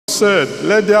said,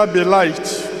 "Let there be light,"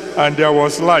 and there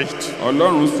was light.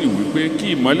 Ọlọ́run sì wí pé kí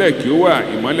ìmọ́lẹ̀ kí ó wà,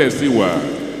 ìmọ́lẹ̀ sì wà.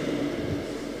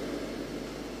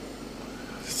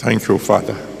 Thank you,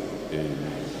 Father.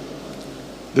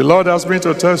 The Lord asked me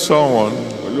to tell someone,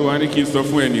 Olúwa ní kí n sọ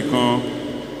fún ẹnìkan,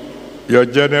 your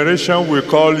generation will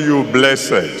call you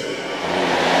blessed.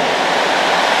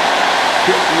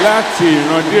 láti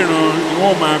ìrandíran ni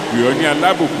wọ́n máa pè ọ́ ní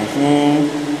alábùkún fún.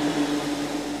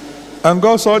 And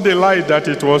God saw the light that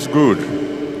it was good.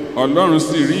 Ọlọ́run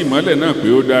sì rí ìmọ́lẹ̀ náà pé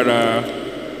ó dára.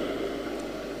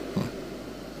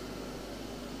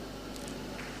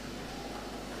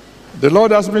 The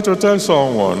Lord asked me to tell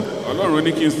someone, Ọlọ́run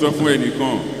ní kí n sọ fún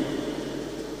ẹnìkan,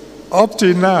 up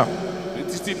till now,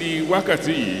 títí di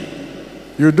wákàtí yìí,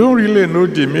 you don't really know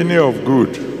the meaning of good.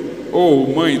 ó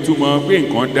mọ ìtumọ̀ pé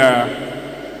nǹkan dáa.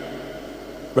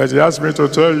 But he asked me to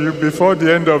tell you, before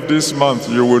the end of this month,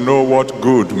 you will know what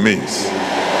good means.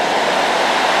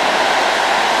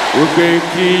 Ó pé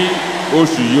kí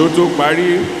oṣù yìí ó tó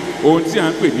parí, ohun tí à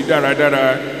ń pè ní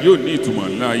dáradára yóò ní ìtumọ̀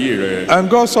ní ayé rẹ. And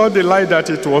God saw the light that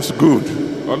it was good.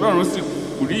 Ọlọ́run sì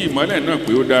rí ìmọ́lẹ̀ náà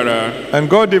pé ó dára. And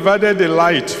God divided the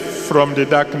light from the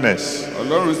darkness.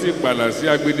 Ọlọ́run sì pààlà sí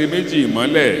agbede méjì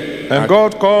ìmọ́lẹ̀. And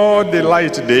God called the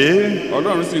light day,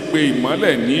 Ọlọ́run sì pè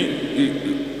ìmọ́lẹ̀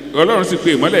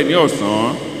ní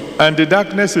ọ̀sán. and the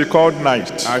darkness he called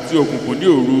night. Àti òkùnkùn ní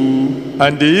òru.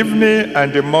 And the evening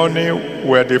and the morning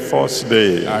were the first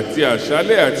day. Àti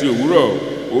àṣálẹ́ àti òwúrọ̀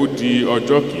ó di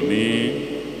ọjọ́ kìíní.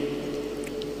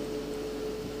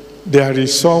 There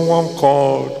is someone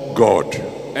called God.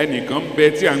 Ẹnìkan bẹ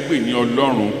tí à ń pè ní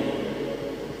Ọlọ́run.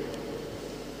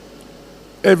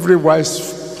 Every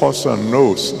wise person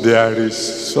knows there is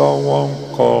someone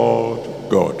called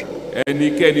God.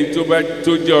 Ẹnikẹ́ni tó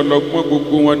jẹ́ ọlọ́gbọ́n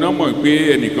gbogbo wọn náà mọ̀ pé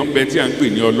ẹnìkan bẹ tí à ń pè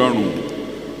ní Ọlọ́run.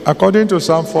 According to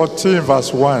Psalm 14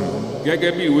 verse 1,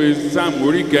 Gẹ́gẹ́ bí ìwé Sáàmù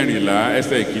orí 14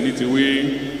 ẹsẹ̀ ìkíní ti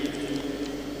wí.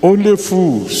 only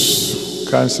fools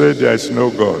can say there is no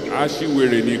God.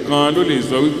 Aṣiwèrè nìkan ló lè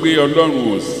sọ wípé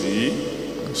Ọlọ́run ò sí.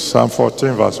 Psalm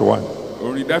 14 verse 1.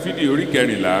 Orin Dáfídì orí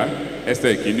 14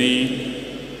 ẹsẹ̀ ìkíní.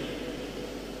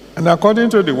 And according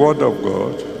to the word of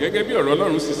God, Gẹ́gẹ́ bí ọ̀rọ̀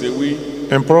Ọlọ́run sì ṣe wí.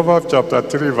 in Proverbs chapter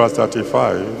 3 verse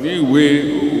 35, Ní ìwé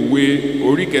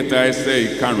orí 3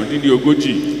 ẹsẹ̀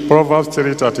ìkarùndínlógójì. Proverbs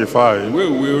 3:35,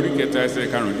 Ìwé orí 3 ẹsẹ̀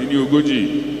ìkarùndínlógójì.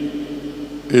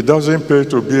 it doesn't pay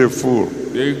to be a fool.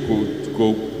 Pé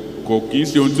kò kì í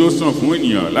ṣe ohun tó sàn fún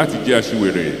ènìyàn láti jẹ́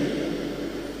aṣiwèrè.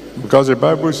 Because the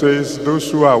Bible says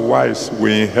those who are wise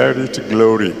will inherit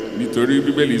glory. Nítorí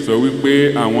Bíbélì sọ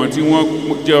wípé àwọn tí wọ́n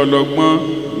jẹ́ ọlọ́gbọ́n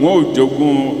wọn ò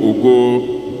jogún ògo.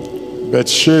 But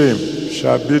shame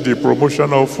shall be the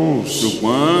promotion of fools.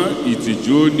 Ṣùgbọ́n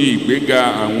ìtìjú ni ìgbéga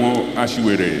àwọn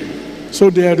aṣiwèrè. So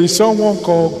there is someone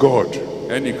called God.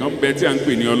 Ẹnìkan bẹ tí à ń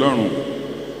pè ní Ọlọ́run.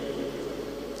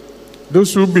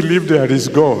 Those who believe there is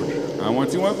God, Àwọn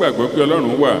tí wọ́n gbàgbọ́ pé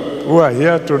Ọlọ́run wà, who are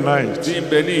here tonight, tí ń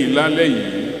bẹ ní ìlálẹ́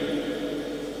yìí.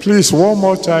 please one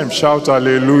more time shout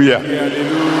hallelujah.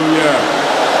 Hallelujah.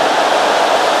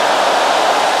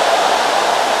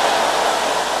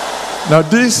 Now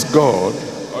this God,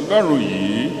 Ọlọ́run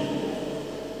yìí,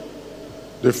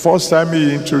 the first time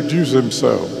he introduced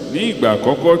himself, ní ìgbà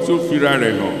àkọ́kọ́ tó fira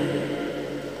rẹ̀ hàn,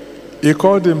 he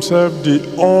called himself the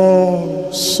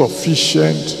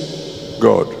all-sufficient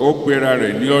God. ó pera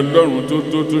rẹ̀ ní Ọlọ́run tó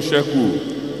ṣẹ́kù.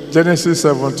 Genesis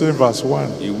 17 verse 1.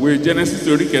 Ìwé Genesis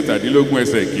orí 17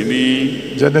 ẹsẹ̀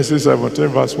ìkíní. Genesis 17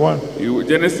 verse 1. Ìwé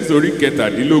Genesis orí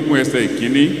 17 ẹsẹ̀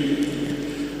ìkíní.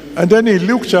 And then in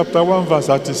Luke chapter 1 verse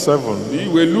 37. Ní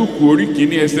ìwé Lúùkù orí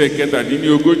kìíní ẹsẹ̀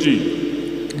 17.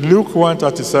 Luke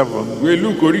 1:37. Ìwé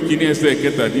Lúùkù orí kìíní ẹsẹ̀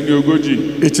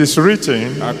 17. It is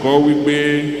written A kọ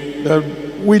wípé that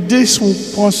with this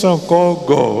person called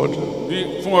God,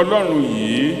 fún Ọlọ́run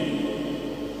yìí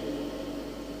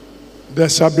there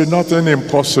shall be nothing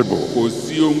impossible. kò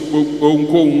sí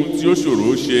ohunkóhun tí ó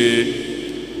ṣòro ṣe.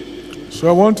 So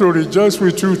I want to rejoice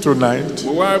with you tonight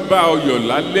Mo wá bá ọ yọ̀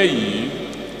lálẹ́ yìí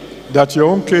that your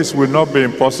own case will not be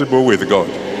impossible with God.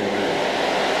 pé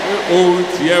ohun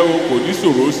tiẹ̀ o kò ní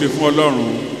ṣòro ṣe fún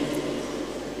Ọlọ́run.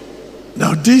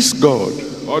 Now this God,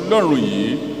 Ọlọ́run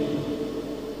yìí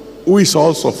who is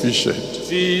all sufficient,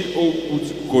 tí ó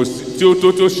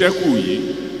tó ṣẹ́kù yìí,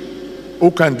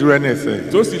 who can do anything,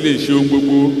 tó sì lè ṣe ohun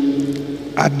gbogbo,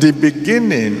 at the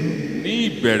beginning ní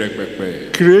ìbẹ̀rẹ̀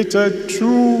pẹ̀pẹ̀ created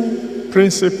two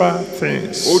principal ó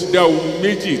things: dá ohun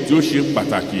méjì tí ó ṣe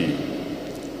pàtàkì,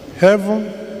 heaven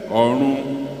ọ̀run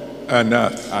and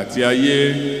earth. àti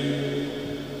ayé.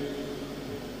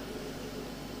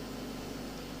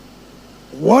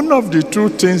 One of the two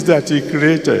things that he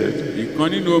created Ìkan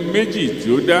nínú méjì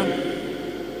tí ó dá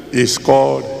is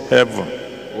called heaven.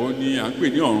 Ó ní à ń pè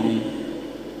ní ọ̀run.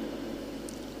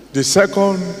 The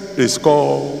second is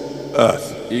called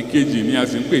earth. Èkejì ni a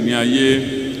sì ń pè ní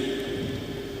ayé.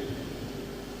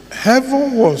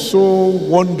 Heaven was so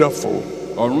wonderful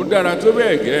Ọ̀run dára tó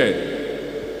bẹ́ẹ̀ gẹ́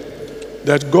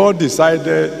that God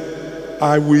decided,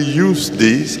 I will use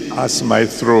this as my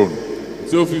throne.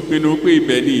 tí ó fi pinnu pé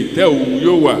ibẹ̀ ni ìtẹ́ òun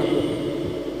yóò wà.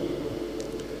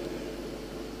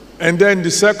 And then the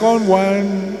second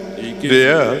one, the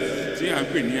earth, Tí à ń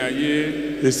pè ní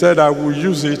ayé. he said, I will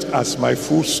use it as my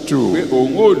footstool. Pé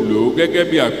òun ò lò ó gẹ́gẹ́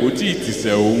bí àpótí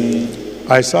ìtìsẹ̀ òun.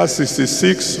 Isaiah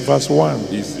 66 verse 1.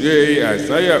 Ìṣe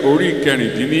Àìsáyà orí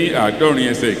kẹrìndínláàádọ́rin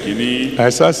ẹsẹ̀ ìkíní.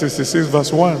 Isaiah 66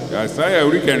 verse 1. Àìsáyà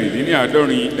orí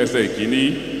kẹrìndínláàádọ́rin ẹsẹ̀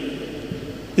ìkíní.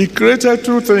 He created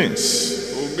two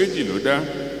things. Ohun méjì ló dá.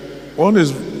 One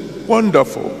is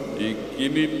wonderful,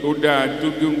 Ìkíní ó dáa tó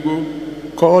góńgó.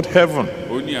 called heaven.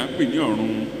 Ó ní à ń pè ní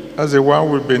ọ̀run. That's the one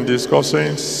we've been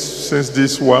discussing since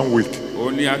this 1 week.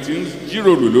 Ó ní a ti ń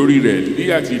jíròrò lórí rẹ̀ ní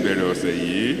àti ìbẹ̀rẹ̀ ọ̀sẹ̀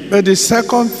yìí. But the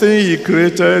second thing he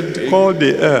created, called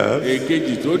the earth,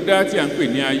 Èkejì tó dá tí à ń pè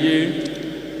ní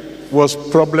ayé. was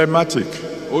problematic.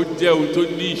 Ó jẹ́ ohun tó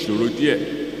ní ìṣòro díẹ̀.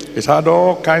 It had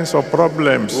all kinds of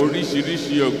problems.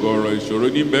 Oríṣiríṣi ọ̀gọ̀rọ̀ ìṣòro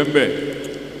ní bẹ́ẹ̀.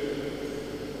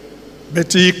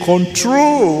 But he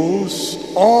controls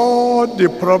all the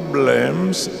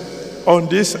problems on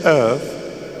this earth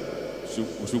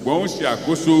Ṣùgbọ́n ó ṣe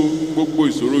àkóso gbogbo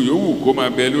ìṣòro yòówù kó máa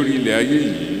bẹ lórí ilẹ̀ ayé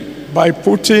yìí. by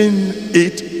putting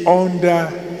it under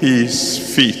his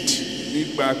feet.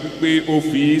 Nípa pípé ó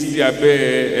fi sí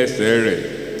abẹ́ ẹsẹ̀ rẹ̀.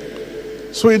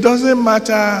 So it doesn't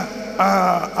matter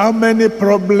how many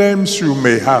problems you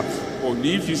may have. Kò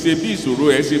ní fi ṣe bí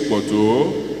ìṣòro ẹ̀ ṣe pọ̀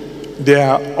tó. They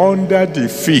are under the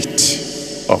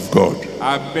feet of God.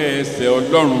 Abẹ́ ẹsẹ̀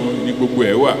Ọlọ́run ni gbogbo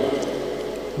ẹ̀ wà.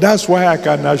 That's why I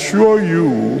can assure you,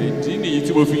 Ìdí nìyí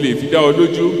tí mo fi lè fi dá ọ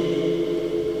lójú.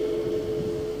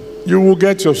 you will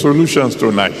get your solutions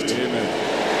tonight.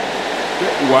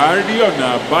 Wàá rí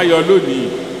ọ̀nà àbáyọ lónìí.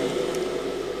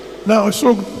 Now,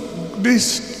 so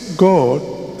this God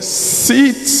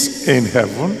sits in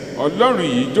heaven, Ọlọ́run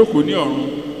yìí jókòó ní ọ̀run.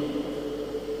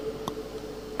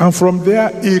 and from there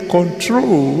he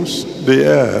controls the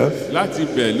earth, Láti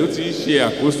bẹ̀ ló ti ń ṣe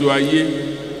àkóso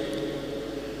ayé.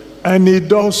 and he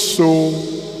does so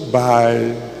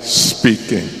by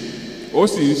speaking. Ó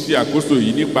sì ń ṣe àkóso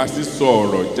yìí nípa sísọ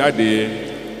ọ̀rọ̀ jáde.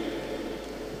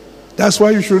 That's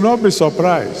why you should not be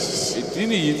surprised Ìdí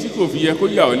nìyí tí kò fi yẹ kó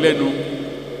yà ọ́ lẹ́nu.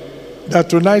 that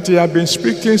tonight he has been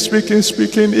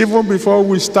speaking even before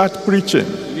we start preaching.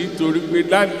 Nítorí pé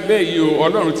lálẹ́ yìí o,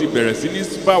 Ọlọ́run ti bẹ̀rẹ̀ sí ní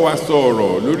bá wa sọ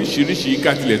ọ̀rọ̀ lóríṣiríṣi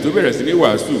kátilẹ̀ tó bẹ̀rẹ̀ sí ní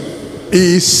wàásù.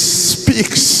 He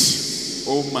speaks,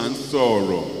 Ó máa ń sọ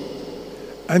ọ̀rọ̀.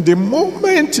 and the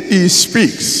moment he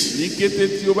speaks, Ní kété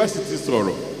tí ó bá sì ti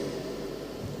sọ̀rọ̀,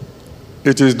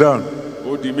 it is done.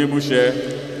 ó di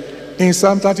mímúṣẹ. In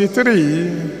Psalm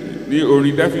 33, Ní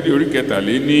orin Dáfídì orí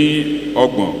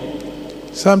kẹtàléní-ọgbọ̀n.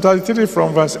 Psalm 33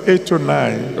 from verse 8 to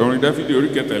 9, Orin Dáfídì orí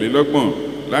kẹtàlélọ́gbọ̀n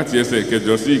láti ẹsẹ̀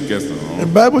ìkẹjọ sí the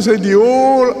ìkẹsàn-án. Bible says the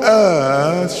whole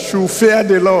earth should fear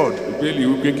the Lord. Ìbéèlì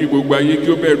wípé kí gbogbo ayé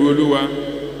kí ó bẹ̀rù Olúwa.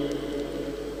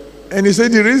 And he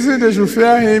said the reason they should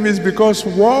fear him is because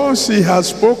once he has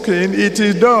spoken, it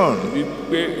is done.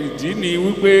 Ìdí ni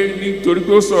wípé nítorí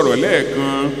pé ó sọ̀rọ̀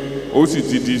lẹ́ẹ̀kan, ó sì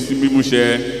ti di sí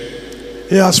mímúṣẹ.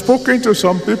 He has spoken to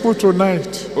some people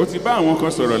tonight, Ó ti bá àwọn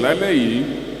kan sọ̀rọ̀ lálẹ́ yìí,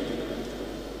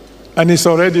 and it's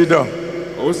already done.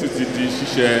 ó sì ti di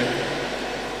ṣíṣẹ.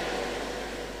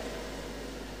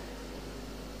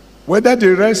 Whether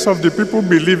the rest of the people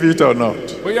believe it or not,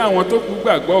 Bóyá àwọn tó kú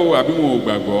gbàgbọ́ o àbí wọn ò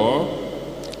gbàgbọ́.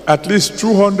 at least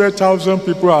 200,000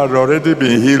 people have already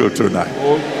been healed tonight.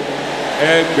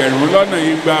 Ẹgbẹ̀rún lọ́nà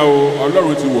igba o,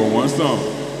 Ọlọ́run ti wò wọ́n sàn.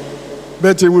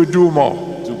 But he will do more.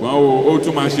 Ṣùgbọ́n o, ó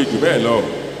tún máa ṣe jù bẹ́ẹ̀ lọ.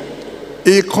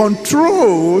 He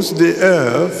controls the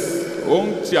earth Ó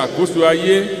ń ti àkóso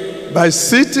ayé by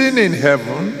sitting in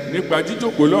heaven nípa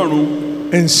jíjókòó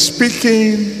lọ́run. and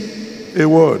speaking a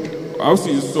word. A ó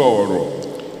sì ń sọ ọ̀rọ̀.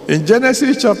 In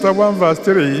Genesis chapter 1 verse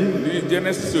 3, Ní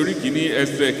Genesis orí kìíní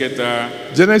ẹsẹ̀ kẹta.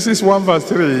 Genesis 1 verse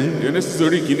 3, Genesis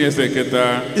orí kìíní ẹsẹ̀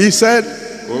kẹta. he said,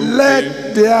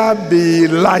 let there be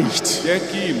light. Jẹ́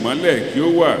kí ìmọ́lẹ̀ kí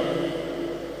ó wà.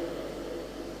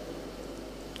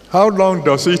 How long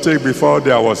does it take before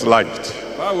there was light?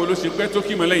 Báwo ló ṣe pẹ́ tó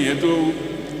kí ìmọ́lẹ̀ yẹn tó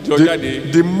jọ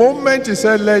jáde? The moment he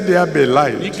said, let there be Ní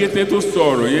light, kété tó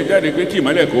sọ ọ̀rọ̀ yẹn jáde pé kí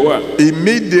ìmọ́lẹ̀ kó wà.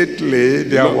 immediately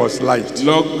there was light.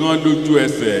 Lọ́gán lójú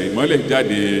ẹsẹ̀ ìmọ́lẹ̀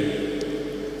jáde.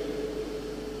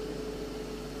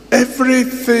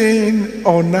 Everything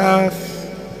on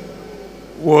earth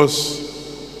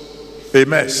was a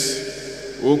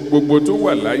mess. ohun gbogbo tó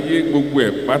wà láyé gbogbo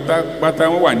ẹ̀ pátápátá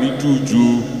wọ́n wà ní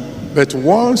jújú. But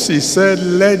once he said,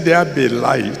 let there be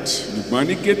light, ṣùgbọ́n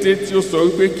ní kété tí ó sọ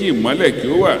wípé kí ìmọ́lẹ̀ kí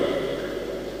ó wà,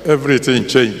 everything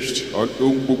changed.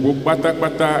 ohun gbogbo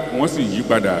pátápátá wọ́n sì yí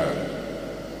padà.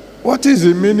 What is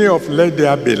the meaning of let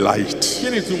there be light? kí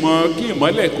ni ìtumọ̀ kí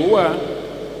ìmọ́lẹ̀ kó wà?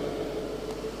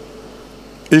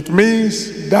 It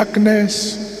means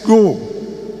darkness go.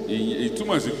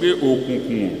 ìtumọ̀ sí pé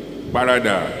òkùnkùn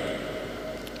paradà.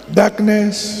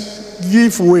 Darkness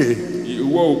give way.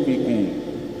 ìwọ òkùnkùn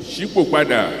ṣípò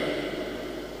padà.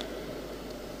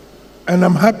 And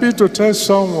I'm happy to tell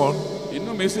someone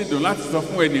inú mi sì dùn láti sọ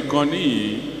fún ẹnìkan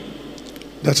níyìí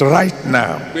that right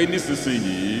now, pé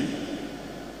nísinsìnyí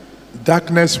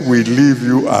darkness will leave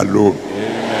you alone.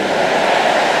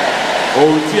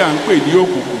 ohun tí à ń pè ní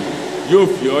òkùnkùn yóò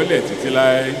fi ọ́ lẹ̀ títí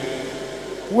láé.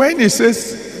 When he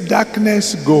says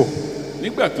darkness go,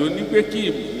 nígbà tó ní pé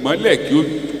kí ìmọ́lẹ̀ kí ó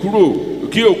kúrò,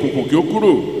 kí òkùnkùn kí ó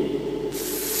kúrò,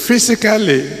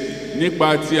 physically,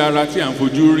 nípa ti ara tí à ń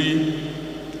fojú rí,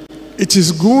 it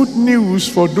is good news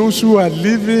for those who are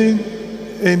living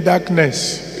in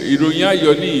darkness. ìròyìn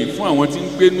ayọ̀ nìyí fún àwọn tí ń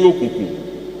gbé ní òkùnkùn.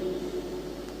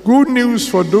 Good news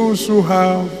for those who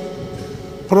have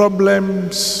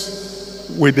problems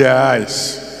with their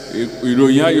eyes.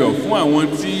 ìròyìn ayọ̀ fún àwọn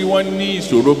tí wọ́n ní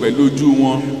ìṣòro pẹ̀lú ojú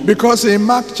wọn. Because in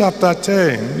Mark chapter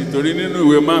 10, nítorí nínú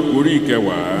ìwé Máàkù orí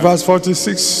ìkẹwàá verse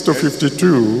 46 to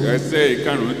 52, ẹsẹ̀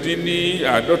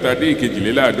ìkarùndínláàádọ́ta dé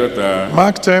ìkejìléláàádọ́ta.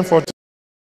 Mark 10,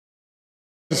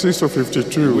 46 to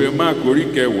 52. ìwé Máàkù orí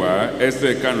ìkẹwàá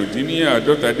ẹsẹ̀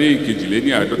ìkarùndínláàádọ́ta dé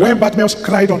ìkejìléláàádọ́ta. When Bartimaeus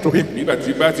cried unto him nígbà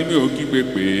tí Bátíméù kígbe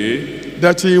pé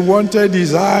that he wanted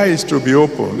his eyes to be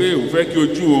opened, pé òun fẹ́ kí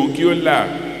ojú òun kí ó là,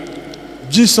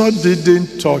 Jesus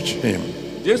didn't touch him.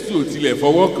 Jésù ò tilẹ̀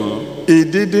fọwọ́ kàn án, He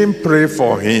didn't pray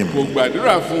for him. kò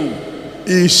gbàdúrà fún un,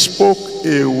 He spoke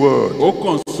a word. ó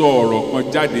kàn sọ ọ̀rọ̀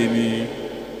kan jáde ni,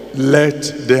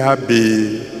 Let there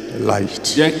be light.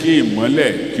 jẹ́ kí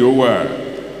ìmọ́lẹ̀ kí ó wà.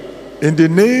 In the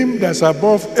name that's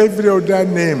above every other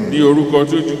name, ní orúkọ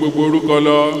tó ju gbogbo orúkọ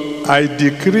lọ, I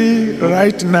decree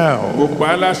right mo now, pa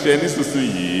á láṣẹ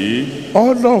nísinsìnyí,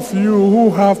 all of you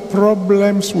who have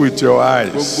problems with your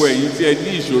eyes, gbogbo ẹ̀yin tí ẹ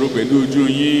ní ìṣòro pẹ̀lú ojú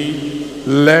yín,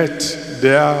 let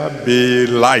there be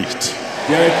light.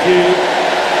 jẹ́ kí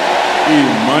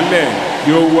ìmọ́lẹ̀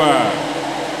kí ó wà.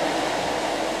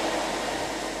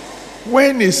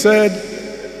 When he said,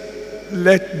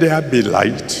 let there be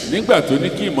light, nígbà tó ní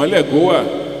kí ìmọ́lẹ̀ kó wà,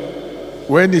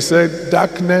 when he said,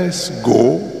 darkness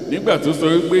go, nígbà tó sọ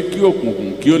wípé kí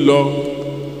òkùnkùn kí ó lọ,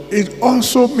 it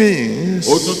also means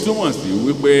ó tún túmọ̀ sí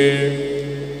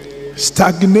wípé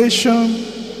stagnation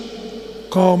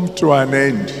come to an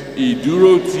end.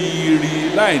 ìdúró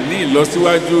tiiri láì ní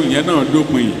ìlọsíwájú yẹn náà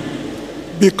dópin.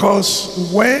 Because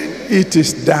when it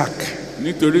is dark,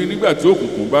 nítorí nígbà tí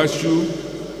òkùnkùn bá ṣú,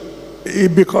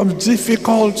 it becomes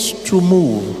difficult to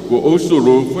move. ó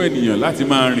ṣòro fún ènìyàn láti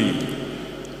máa rìn.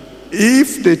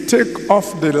 If they take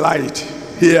off the light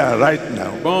here right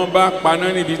now, bọ́n bá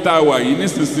paná níbi tá a wà yìí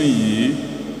nísinsìnyí,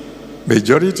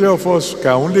 majority of us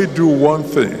can only do one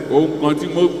thing. ohun kan tí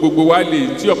gbogbo wa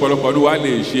lè, tí ọ̀pọ̀lọpọ̀ wa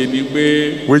lè ṣe ni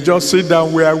pé We just sit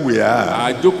down where we are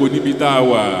a jókòó níbi tá a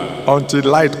wà until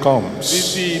light comes.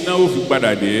 títí iná ó fi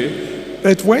padà dé.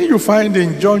 But when you find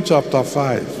in John chapter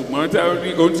 5,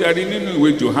 ṣùgbọ́n ohun tí a rí nínú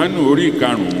ìwé Jòhánù orí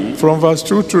ìkarùn-ún from verse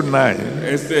 2 to 9,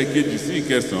 ẹsẹ̀ kejì sí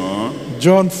ìkẹsàn-án,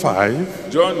 John 5,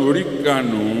 John orí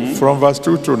ìkarùn-ún from verse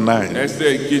 2 to 9,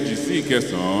 ẹsẹ̀ kejì sí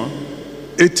ìkẹsàn-án,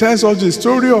 it tells us the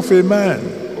story of a man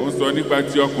ó ń sọ nípa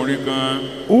ti ọkùnrin kan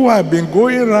who had been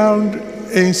going around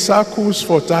in circles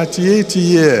for 38 ẹni tí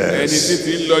years.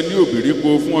 ti ń lọ ní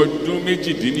òbírípo fún ọdún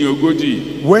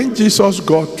méjìdínlógójì. When Jesus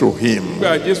got to him,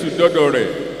 nígbà Jésù dọ́dọ̀ rẹ̀,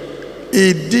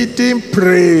 he didn't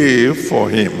pray for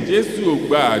him. Jésù ò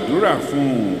gba àdúrà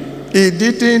fún un, He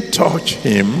didn't touch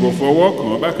him. kò fọwọ́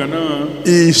kàn án bákan náà,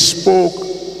 He spoke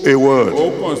a ó word.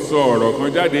 kàn sọ ọ̀rọ̀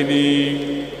kan jáde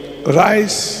ní,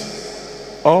 Rise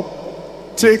up,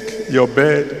 take your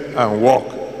bed and walk.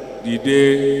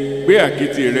 dìde, gbé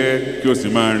àkìtì rẹ kí o sì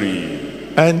máa rìn.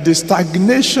 And the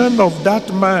stagnation of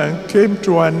that man came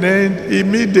to an end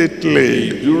immediately.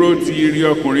 ìdúró ti rí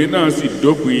ọkùnrin náà sì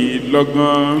dópin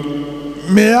lọ́gán.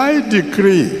 May I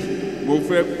decree mo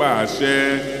fẹ́ pa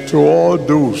àṣẹ to all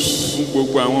those fún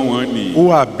gbogbo àwọn wọ̀nyí, who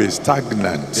have been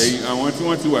stagnant àwọn tí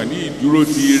wọ́n ti wà ní ìdúró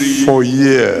ti rí for fún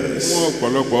years,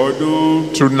 ọ̀pọ̀lọpọ̀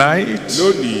ọdún, tonight,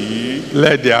 lónìí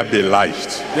let there be light.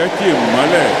 jẹ́ kí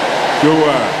ìmọ́lẹ̀ kí ó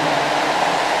wà.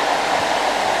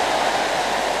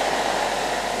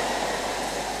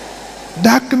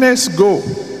 Darkness go.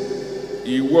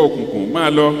 ìwọ òkùnkùn máa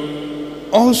lọ.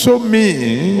 also ó tún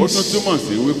means túmọ̀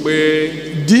sí wípé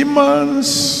demons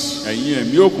ẹ̀yin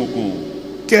ẹ̀mí òkùnkùn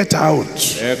get out.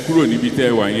 ẹ kúrò níbi tẹ́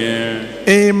ẹ wà yẹn.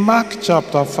 In Mark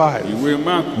chapter 5, ìwé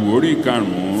máàkù orí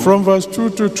ìkarùn-ún from verse 2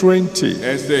 to 20,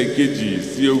 ẹsẹ̀ ìkejì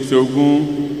sí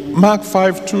ogún. Mark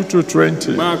 5, 2 to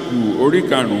 20, máàkù orí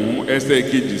ìkarùn-ún ẹsẹ̀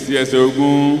ìkejì sí ẹsẹ̀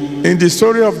ogún. in the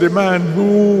story of the man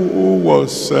who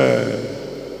was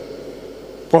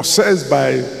possessed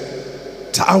by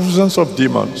thousands of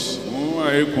demons.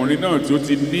 fún ọkùnrin náà tó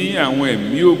ti ní àwọn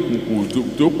ẹ̀mí òkùnkùn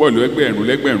tó pọ̀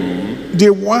lẹ́gbẹ̀rún. The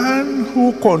one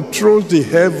who controls the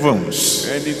heavens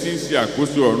ẹni tí ń ṣe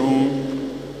àkóso ọ̀run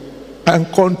and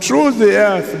controls the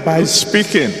earth by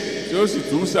speaking tí ó sì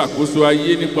tún ṣàkóso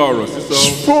ayé nípa ọ̀rọ̀ sísọ.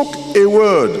 spoke a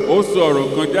word ó sọ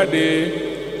ọ̀rọ̀ kan jáde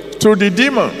to the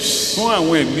demons. fún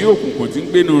àwọn ẹ̀mí òkùnkùn tí ń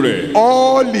gbénu rẹ̀.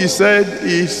 All he said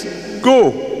is,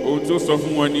 go, ohun tó sọ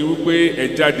fún wọn ni wípé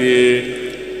ẹ jáde,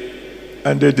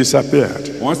 and they disappeared.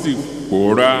 wọ́n sì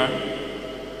pòórá.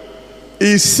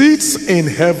 He sits in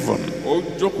heaven, ó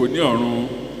jókòó ní ọ̀run,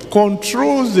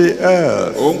 controls the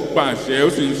earth ó ń pàṣẹ, ó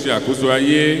sì ń ṣe àkóso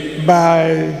ayé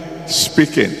by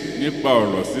speaking. nípa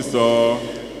ọ̀rọ̀ sísọ.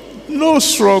 No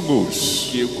struggles,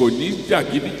 kò ní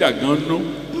jàgídíjàgan nú,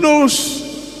 no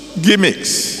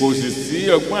gimmicks. kò sì sí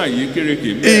ọgbọ́n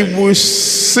àyékérekè He mẹ́ẹ̀. will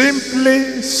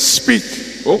simply speak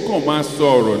ó kàn máa sọ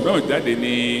ọ̀rọ̀ náà jáde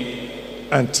ní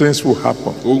and things will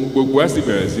happen. ohun gbogbo á sì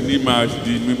bẹ̀rẹ̀ sí ní máa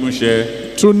di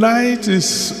mímúṣẹ. Tonight is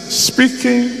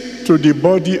speaking to the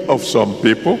body of some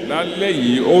people, lálẹ́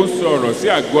yìí ó ń sọ ọ̀rọ̀ sí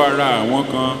àgọ́ ara àwọn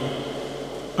kan.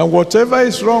 and whatever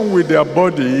is wrong with their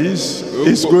bodies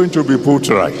is going to be put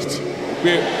right.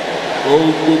 pé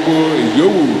ohun gbogbo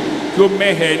ìyówù kí ó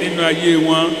mẹ́hẹ nínú ayé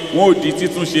wọn wọn ò di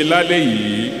títún ṣe lálẹ́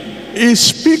yìí. He's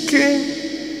speaking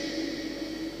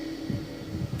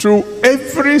to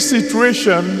every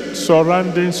situation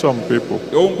surrounding some people.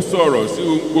 ó ń sọ̀rọ̀ sí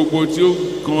ohun gbogbo tí ó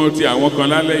kan ti àwọn kan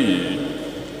lálẹ́ yìí.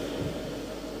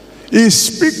 He's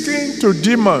speaking to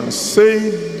demons,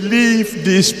 saying, leave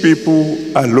these people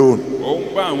alone. ó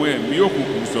ń bá àwọn ẹ̀mí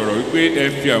òkùnkùn sọ̀rọ̀ wípé ẹ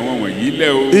fi àwọn wọ̀nyí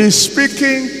lẹ̀ o. He's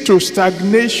speaking to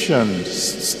stagnation.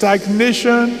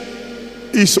 Stagnation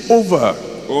is over.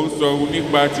 ó ń sọ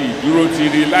nípa ti ìdúró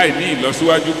tiri láì ní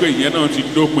ìlọsíwájú pé ìyẹn náà ti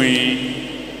dópin.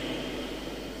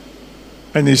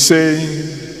 And he's saying,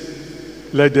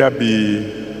 let there be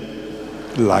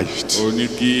light. ó ní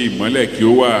kí ìmọ́lẹ̀ kí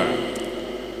ó wà.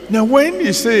 Now when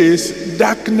he says,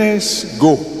 darkness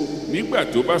go, nígbà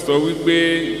tó bá sọ wípé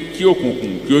kí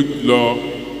òkùnkùn kí ó lọ,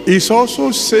 he's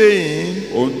also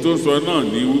saying, ohun tó sọ náà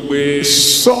ni wípé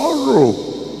sorrow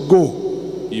go.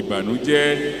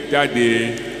 ìbànújẹ́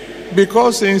jáde.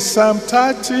 Because in Psalm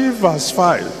 30 verse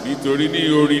 5, nítorí ní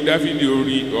orin dáfídì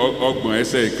orí ọgbọ̀n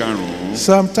ẹsẹ̀ ìkarùn-ún.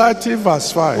 Psalm 30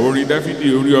 verse 5, orin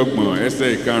dáfídì orí ọgbọ̀n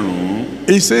ẹsẹ̀ ìkarùn-ún.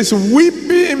 it says,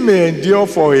 weeping may endure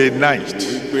for a night,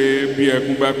 wípé bí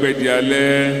ẹkún bá pẹ́ di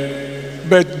alẹ́,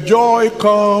 but joy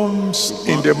comes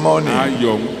in the morning.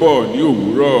 ayọ̀ ń bọ̀ ní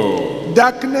òwúrọ̀.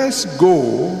 Darkness go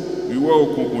ìwọ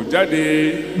òkùnkùn jáde,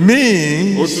 ó tún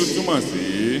means túmọ̀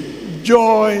sí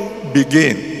joy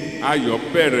begin. ayọ̀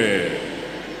bẹ̀rẹ̀.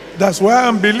 That's why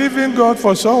I'm believing God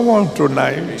for someone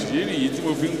tonight. èyí nìyí tí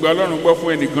mo fi ń gba ọlọ́run gbọ́ fún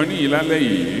ẹnìkan níyì lálẹ́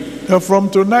yìí. That from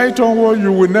tonight onward,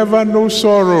 you will never know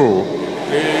sorrow.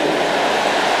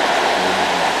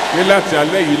 pé láti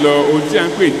alẹ́ yìí lọ ohun tí a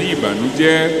ń pè ní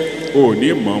ìbànújẹ́ ò ní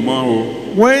mọ̀ọ́mọ́ o.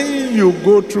 When you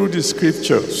go through the tí o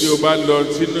scriptures, bá lọ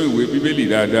sínú ìwé bíbélì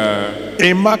dáadáa,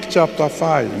 in Mark chapter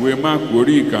 5, ìwé máàkù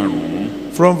orí ìkarùn-ún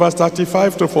from verse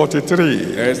 35 to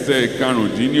 43, ẹsẹ̀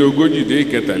ìkarùndínlógójì dé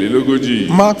ìkẹtàlélógójì.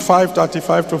 Mark 5,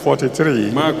 35 to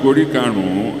 43, máàkù orí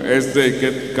karùn-ún ẹsẹ̀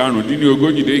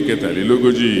ìkarùndínlógójì dé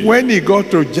ìkẹtàlélógójì. when he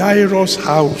got to Jairus'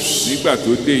 house, nígbà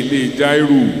tó dé ilé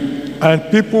Jáírù, and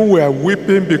people were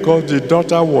weeping because the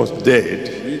daughter was dead,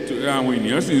 nítorí àwọn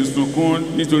ènìyàn sì ń sunkún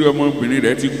nítorí ọmọbìnrin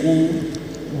rẹ̀ ti kú.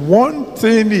 one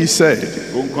thing he said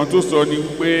ohun kan tó sọ ni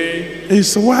pé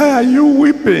is, why are you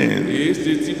weeping? èé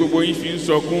ṣe tí gbogbo yín fi ń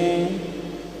sọkún.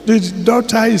 The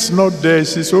daughter is not there,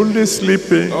 she's only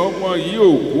sleeping. ọmọ yìí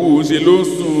ò kú, ṣe ló ń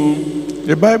sùn.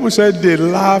 The Bible said they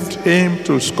laughed him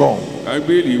to scorn.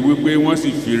 Bíbélì wípé wọ́n sì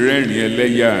fi rẹ́rìn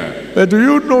ẹlẹ́yà. But do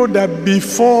you know that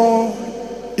before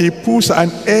he puts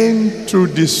an end to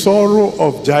the sorrow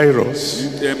of Jairus,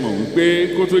 ẹ mọ̀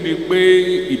wípé kó tó di pé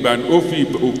ó fi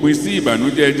òpin sí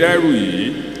ìbànújẹ́ Jáírù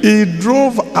yìí, he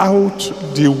drove out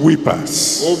the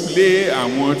weepers? ó lé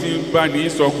àwọn tí ń bá ní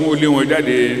sọkún, ó lé wọn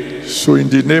jáde. So in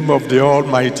the name of the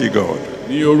Almighty God,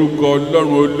 ní orúkọ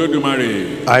Ọlọ́run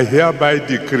Olódùmarè, I hereby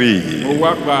decree mo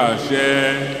wá pa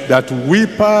àṣẹ that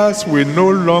weepers will no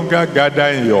longer gather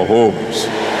in your homes.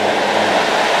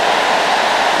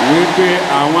 wípé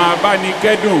àwọn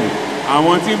abánikẹ́dùn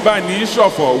àwọn tí ń bá ní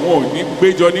ṣọ̀fọ̀ wọn ò ní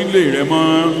péjọ nílé rẹ mọ́.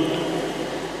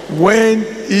 When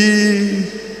he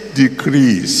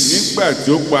decrees, nígbà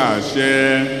tí ó pa àṣẹ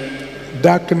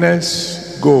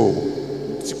darkness go.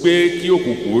 tí pé kí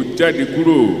òkùnkùn ó jáde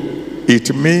kúrò. It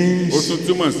ó means tún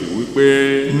túmọ̀ sí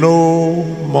wípé no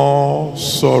more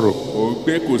sorrow. ó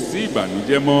pé kò sí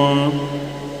ìbànújẹ́ mọ́.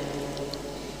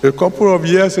 A couple of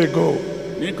years ago,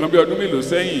 ní nǹkan bí ọdún mélòó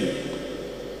sẹ́yìn,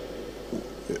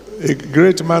 a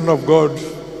great man of God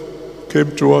came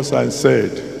to us and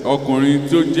said ọkùnrin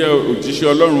tó jẹ́ òjíṣẹ́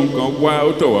Ọlọ́run kan wá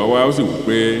ó tọ̀ wá wá ó sì wí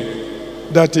pé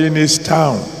that in his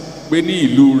town, pé ní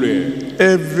ìlú rẹ̀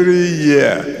every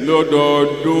year,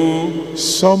 lọ́dọọdún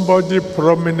somebody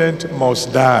prominent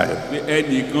must die. ní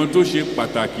ẹnìkan tó ṣe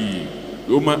pàtàkì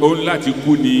ó ń láti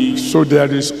kú ni. So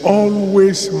there is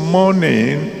always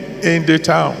mourning in the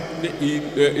town.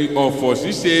 ọ̀fọ̀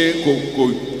ṣíṣe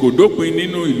kò dópin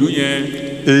nínú ìlú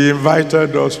yẹn. He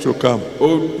invited us to come.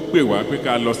 ó pè wá pé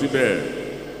ká lọ síbẹ̀.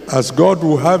 As God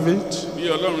will have it, bí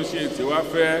Ọlọ́run ṣe ti wá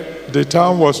fẹ́. the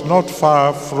town was not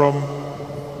far from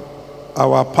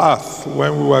our path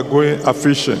when we were going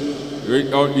fishing.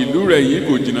 ìlú rẹ̀ yìí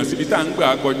kò jìnnà síbi tá à ń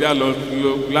gbà kọjá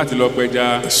láti lọ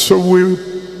pẹja. So we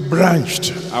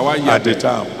branched àwa at the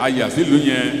town. a yà sílùú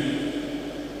yẹn.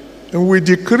 And we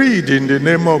decreed in the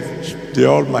name of the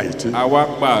Almighty àwa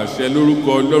pa àṣẹ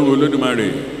lórúkọ Ọlọ́run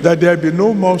Olódùmarè. that there be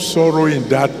no more sorrow in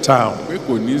that town. pé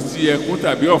kò ní sí ẹkún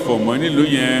tàbí ọ̀fọ̀ mọ́ nílùú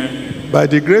yẹn. By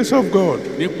the grace of God,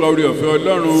 nípa oore ọ̀fẹ́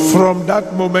Ọlọ́run. from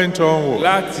that moment onward,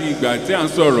 láti ìgbà tí à ń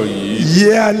sọ̀rọ̀ yìí.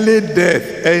 yearly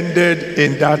death ended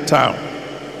in that town.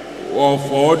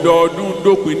 ọ̀fọ̀ ọdọọdún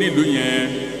dópin nílùú yẹn.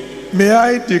 May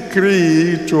I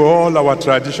decree to all our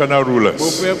traditional mo rulers,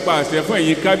 fẹ́ pàṣẹ fún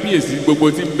ẹ̀yin kábíyèsí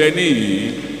gbogbo tí ń bẹ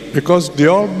níyìí. because the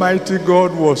Almighty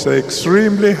God was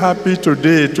extremely happy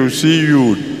today to see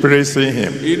you praising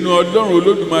Him. inú Ọlọ́run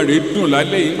Olódùmarè dùn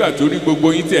lálẹ́ yìí nígbà tó rí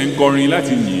gbogbo yín tẹ̀ ń kọrin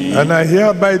láti yìn. And I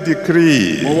hereby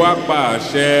decree, mo wá pa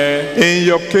àṣẹ in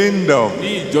your kingdom,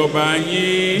 ní ìjọba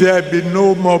yín. there be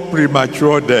no more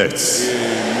premature deaths.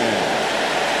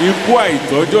 ikú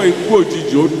àìtọ́jọ́ ikú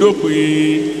òjijì ó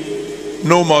dópin.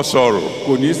 No more sorrow.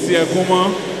 kò ní sí ẹkún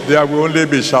mọ́. There will only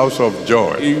be shouts of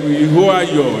joy. ìhó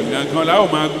ayọ̀ nìkan la ó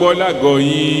máa gbọ́ lágọ̀ọ́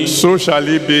yín. So shall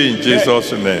it be in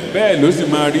Jesus' name. bẹ́ẹ̀ ló sì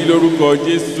máa rí lórúkọ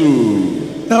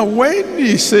Jésù. Now, when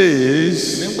he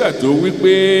says, nígbà tó wí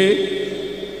pé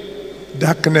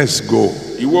darkness go,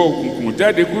 ìwọ òkùnkùn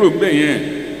jáde kúrò ńbẹ̀ yẹn.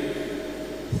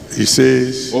 he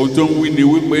says, ohun tó ń wí ni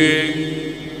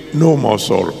wípé no more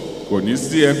sorrow. kò ní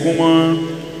sí ẹkún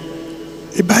mọ́.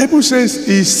 The Bible says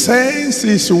he sends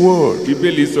his word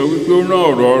Bíbélì sọ wípé ó rán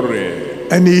ọ̀rọ̀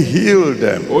rẹ̀. and he healed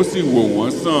them. ó sì wò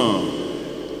wọ́n sàn.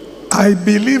 I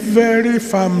believe very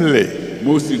firmly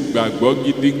mo sì gbàgbọ́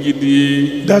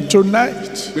gidigidi that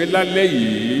tonight pé lálẹ́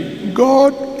yìí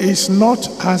God is not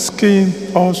asking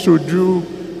us to do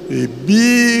a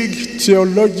big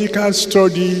theological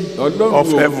study of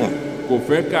heaven. kò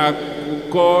fẹ́ ká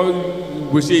kọ́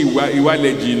bó ṣe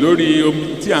ìwalẹ̀jì lórí omi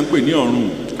tí à ń pè ní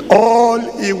ọ̀run. All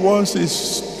he wants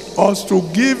is us to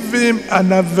give him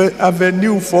an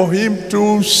avenue for him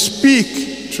to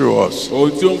speak to us.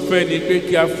 ohun tí ó ń fẹ́ ni pé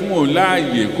kí a fún òun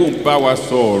láàyè kó ń bá wa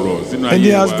sọ ọ̀rọ̀ sínú And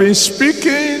he ayé has wa. been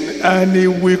speaking and he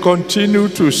will continue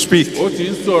to speak. ó ti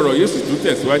ń sọ̀rọ̀ yóò sì tún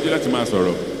tẹ̀síwájú láti máa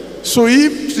sọ̀rọ̀. So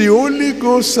if the Holy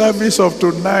Ghost service of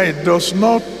tonight does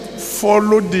not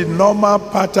follow the normal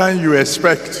pattern you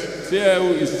expect, tí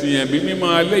ìsìn ẹ̀mí mímọ́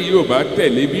alẹ́ yìí ò bá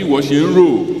tẹ̀lé bí ìwọ ṣe ń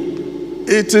rò.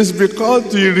 it is because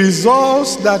the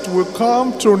results that will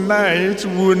come tonight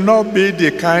will not be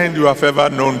the kind you have ever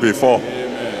known before.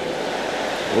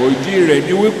 òdì rẹ̀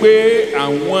ni wípé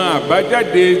àwọn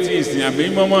àbájáde ti ìsìn ẹ̀mí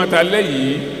mímọ́ talẹ́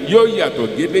yìí yóò yàtọ̀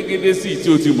gédégédé sí tí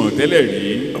o ti mọ̀ tẹ́lẹ̀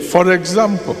rí. For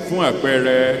example, fún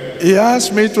àpẹẹrẹ, he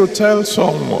asked me to tell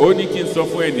someone ó ní kí n sọ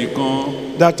fún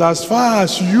ẹnìkan that as far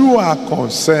as you are pé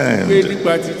concerned,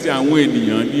 nípa títí àwọn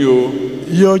ènìyàn ní o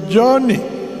your journey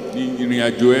ní ìrìn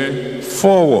àjò ẹ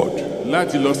forward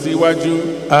láti lọ síwájú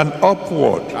and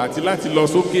upward àti láti lọ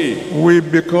sókè will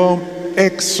become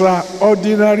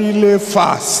extraordinarily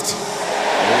fast.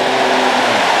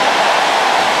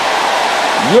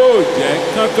 yóò jẹ́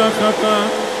kánkánkánkán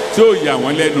tí ó yà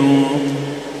wọ́n lẹ́nu.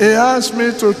 He asked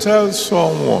me to tell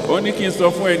someone ó ní kí n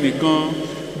sọ fún ẹnìkan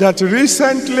that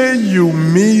recently you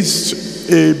missed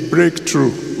a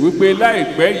breakthrough. wípé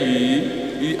láìpẹ́ yìí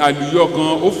àlùyọ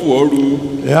kan ó fò ọ́ ru.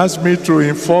 He asked me to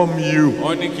inform you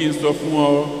wọ́n ní kí n sọ fún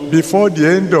ọ before the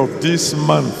end of this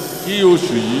month, kí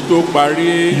oṣù yìí tó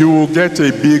parí. you will get a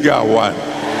bigger one.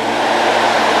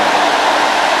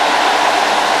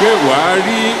 pé wàá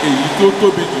rí èyí tó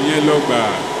tóbi jù yẹn lọ gbà.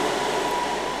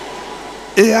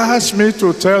 He asked me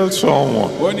to tell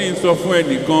someone ó ní sọ fún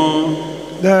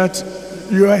ẹnìkan that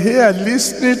you are here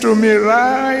listening to me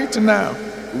right now.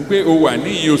 wípé o wà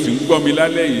níyì o sì ń gbọ́ mi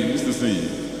lálẹ́ yìí nísinsìnyí.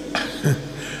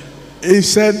 He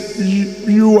said,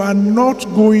 you are not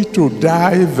going to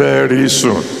die very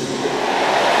soon.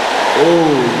 o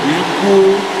ní kú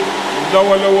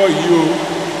lọ́wọ́lọ́wọ́ yìí o.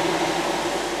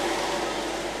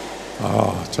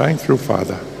 Oh, thank you,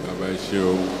 Father. bàbá ẹ ṣé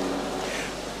o.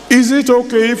 Is it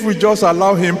okay if we just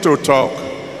allow him to talk?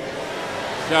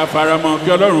 ṣé a faramọ́ kí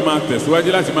Ọlọ́run máa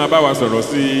tẹ̀síwájú láti máa bá wa sọ̀rọ̀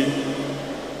sí i.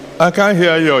 I can't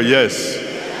hear your yes.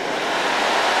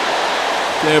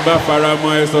 ṣé ẹ bá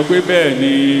faramọ́ ẹ sọ pé bẹ́ẹ̀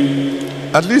ni.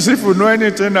 At least if you know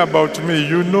anything about me,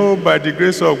 you know by the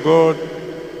grace of God,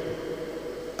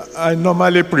 I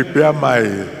normally prepare my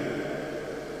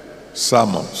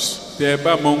sermons. tẹ ẹ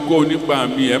bá mọ nǹkó nípa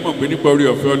mi ẹ mọ̀ pé nípa orí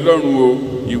ọ̀fẹ́ Ọlọ́run o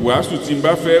ìwàásù tí n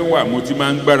bá fẹ́ wà mo ti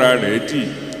máa ń gbára rẹ̀ dì.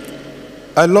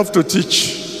 I love to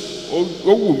teach.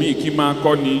 ó wù mí kí n máa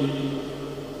kọ́ ni.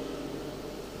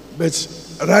 But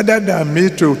rather than me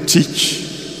to teach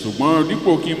ṣùgbọ́n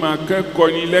dípò kí n máa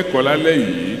kẹ́kọ̀ọ́ ní lẹ́kọ̀ọ́ lálẹ́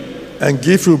yìí. and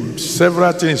give you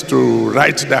several things to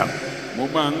write down, mo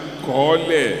máa ń kọ́ ọ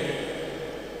lẹ̀.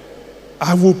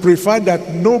 I would prefer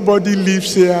that nobody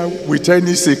lives here with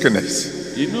any sickness.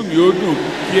 inú mi ó dùn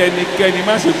kí ẹnikẹ́ni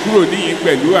má ṣe kúrò níyìn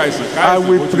pẹ̀lú àìsàn I káàsì.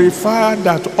 will prefer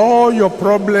that all your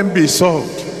problems be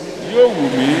solved. yóò wù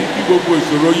mí kí gbogbo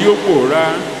ìṣòro yóò pòórá.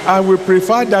 I will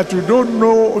prefer that you don't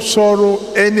know sorrow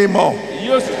anymore.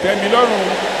 yóò sì tẹ́ mi lọ́rùn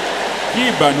kí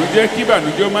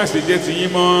ìbànújẹ́ ó má ṣe jẹ́ ti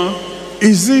yín mọ́.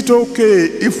 Is it okay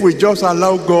if we just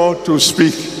allow God to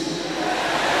speak?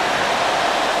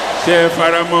 ṣé ẹ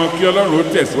faramọ́ kí Ọlọ́run ó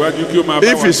tẹ̀síwájú kí ó máa bá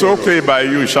wa If it's sọ̀rọ̀? okay by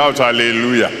you, shout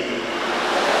hallelujah.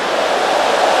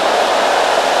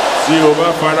 tí o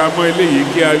bá faramọ́ eléyìí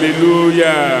kí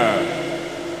hallelujah.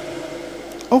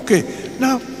 Okay,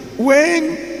 now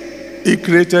when he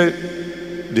created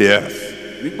the earth,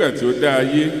 nígbà tí ó dá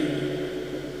ayé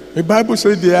the Bible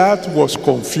says the earth was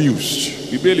confused.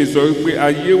 Bíbélì sọ wípé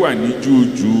ayé wà ní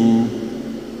júùjù.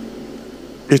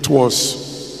 It was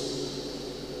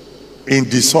in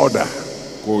disorder.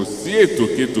 kò sí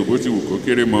ètòkètò bó ti wù kó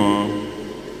kéré mọ́.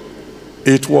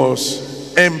 It was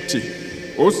empty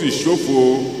ó sì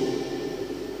ṣófo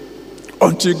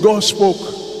until God spoke.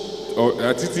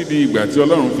 títí di ìgbà tí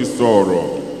Ọlọ́run fi sọ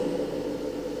ọ̀rọ̀.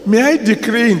 May I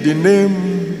decree in the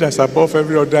name that's above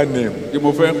every other name, kí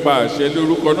mo fẹ́ pa àṣẹ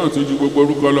lórúkọ náà tó ju gbogbo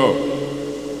orúkọ lọ.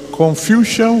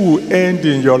 confusion will end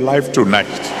in your life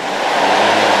tonight.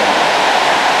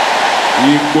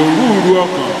 ìpòrúurú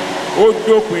ọkàn ó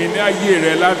dópin ní ayé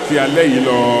rẹ láti alẹ́ yìí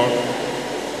lọ.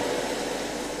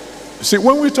 See,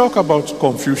 when we talk about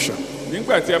confusion,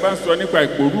 nígbà tí a bá ń sọ nípa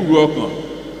ìpòrúurú ọkàn,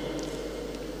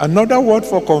 another word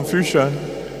for confusion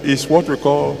is what we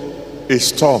call a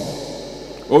storm.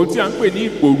 ohun tí a ń pè ní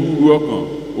ìpòrúurú ọkàn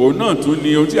òun náà tún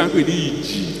ni ohun tí a ń pè ní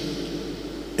ìjì.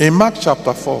 In Mark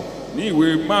chapter 4, ní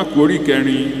ìwé Máàkù orí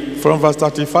kẹrin from verse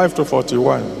 35 to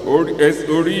 41,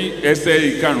 orí ẹsẹ̀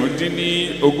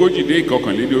ìkarùndínlógójì dé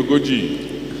ìkọkànlélógójì.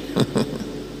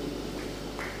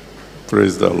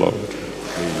 praise the Lord.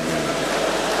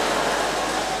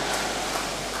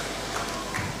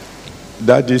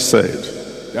 Daddy said,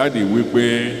 Dáàdì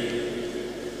wípé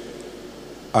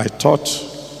I thought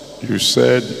you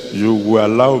said you will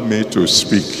allow me to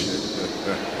speak.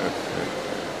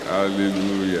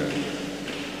 hallelujah.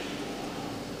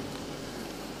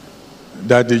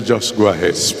 Daddy, just go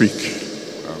ahead, speak.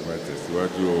 àwọn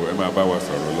àtẹ̀síwájú o, ẹ máa bá wa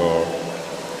sọ̀rọ̀ lọ.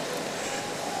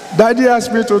 Daddy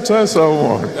asked me to tell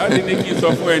someone. Dáàdì ní kí n sọ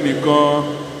fún ẹnìkan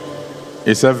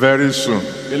He said, very soon,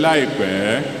 pé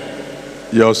láìpẹ́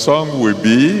your song will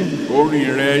be,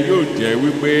 orin rẹ yóò jẹ́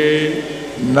wípé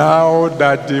now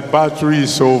that the battery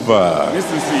is over.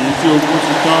 nísinsìnyí tí ogun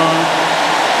ti tán.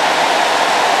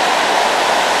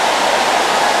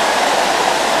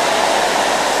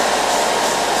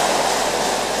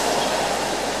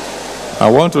 I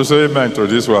want to say amen to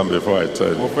this one before I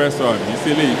tell mo you. fẹ́ sọ àmì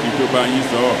sílẹ̀ yìí kí n tó bá yín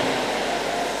sọ.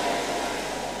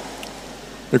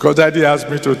 Because Daddy asked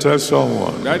me to tell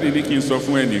someone. Dáàdì ní kí n sọ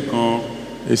fún ẹnìkan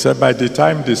He said, by the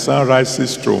time the sun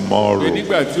rises pé tomorrow,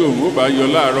 nígbà tí òun ó bá yọ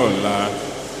láàárọ̀ ọ̀la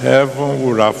heaven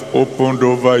will have opened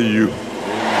over you.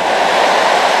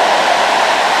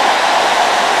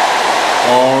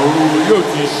 ọ̀run yóò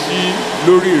ti ṣí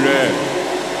lórí rẹ.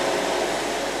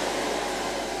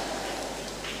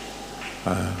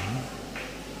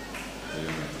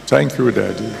 Thank you,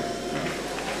 Daddy.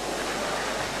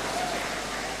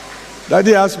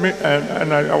 Daddy asked me,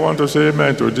 and I want to say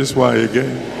amen to this one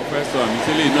again. mo fẹ́ sọ àmì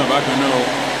sílẹ̀ náà bákan náà o.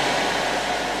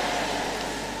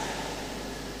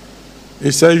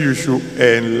 He said you should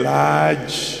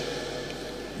enlarge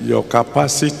your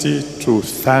capacity to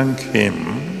thank him.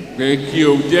 Pé kí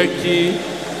o jẹ́ kí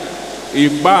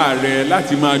ipá rẹ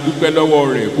láti máa dúpẹ́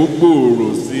lọ́wọ́ rẹ̀ kó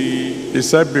gbòòrò sí i. He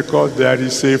said because there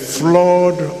is a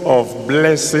flood of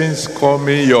blessings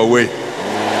coming your way.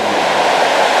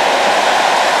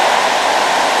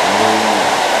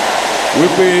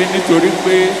 Wípé nítorí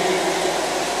pé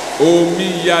omi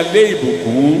yalé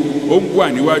ìbùkún ó ń wà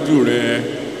níwájú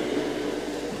rẹ.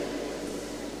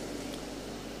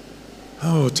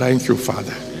 Oh, thank you,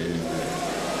 Father.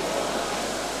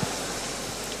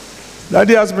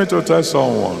 Daddy asked me to tell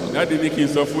someone. Daddy ní kí n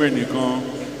sọ fún ẹnìkan.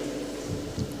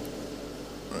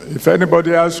 If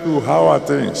anybody asks you, how are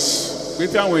things? Pé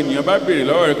tí àwọn ènìyàn bá béèrè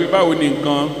lọ́wọ́ rẹ pé báwo ni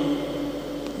nǹkan.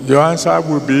 Your answer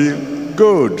will be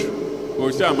good. Kò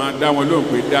ṣáà máa dá wọn lóhùn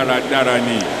pé dáradára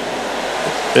ni.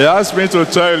 He asked me to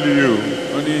tell you.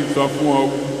 Wọ́n ní sọ fún ọ.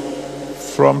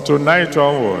 From tonight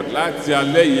onward. Láti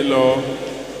alẹ́ yìí lọ.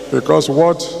 Because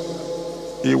what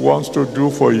he wants to do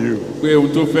for you. Pé ohun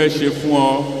tó fẹ́ ṣe fún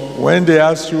ọ. When they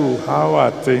ask you, how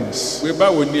are things? Pé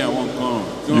báwo ni àwọn nǹkan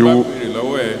tí wọ́n bá béèrè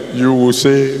lọ́wọ́ ẹ. You will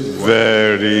say,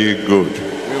 very good.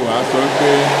 Pé wàá sọ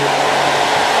pé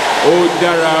ó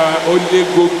dára ó lé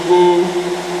gógó.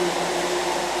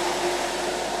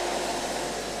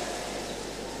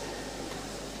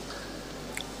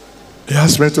 He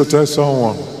asked me to tell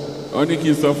someone. Ó ní kí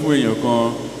n sọ fún èèyàn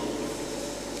kan.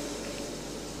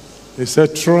 He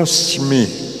said, trust me.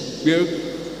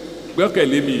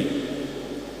 Gbẹ́kẹ̀lé mi.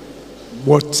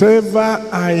 Whatever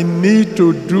I need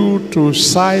to do to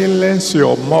silence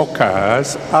your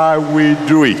mockers, I will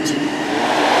do it.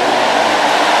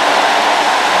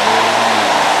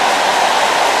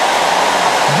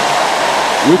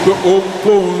 Wípé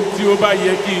ohunkóhun tí ó bá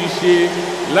yẹ kí n ṣe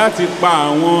láti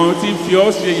pa àwọn tí ń fi ọ́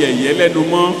ṣe yẹ̀yẹ́ lẹ́nu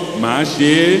mọ́, màá ṣe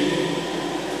é.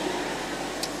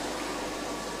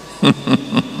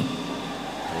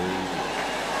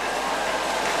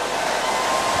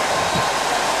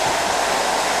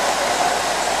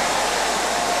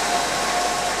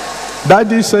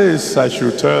 Daddy says I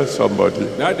should tell somebody.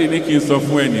 Daddy ní kí n sọ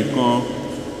fún ẹnìkan.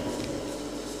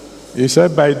 He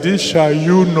said, by this shall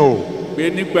you know. Pé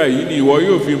nígbà yìí ni ìwọ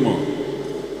yóò fi mọ̀.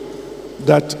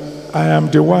 That I am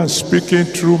the one speaking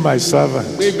through my servant.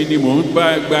 Pé mi ni mò ń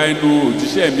gba ẹnu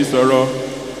òjíṣẹ́ mi sọ̀rọ̀.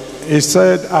 He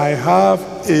said, I have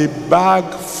a bag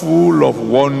full of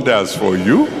wonders for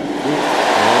you.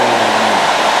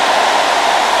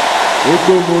 Ó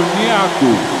tó mo ní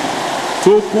àpò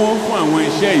tó kún fún àwọn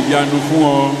iṣẹ́ ìyanu fún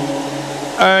ọ.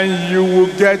 And you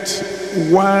will get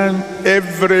one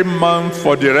every month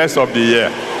for the rest of the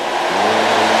year.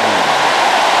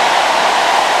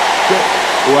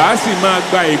 Wàá sì máa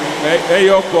gba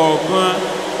ẹyọ kọ̀ọ̀kan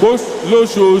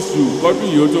lóṣooṣù kọ́dún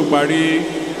yìí ó tó parí.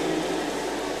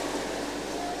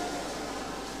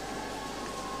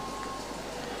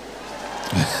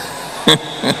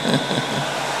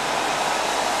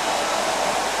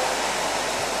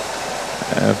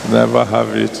 I've never had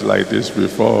it like this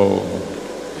before.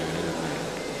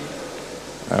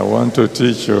 I want to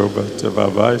teach you, but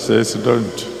Baba says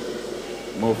don't.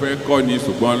 Mo fẹ́ kọ́ ni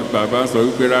ṣùgbọ́n bàbá sọ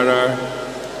wípé rárá.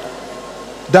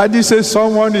 Daddy says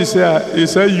someone is here. He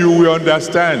said you will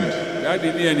understand.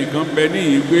 Daddy ní ẹnìkan bẹ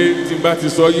níyìí pé tí n bá ti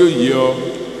sọ yóò yé ọ.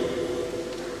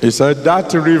 He said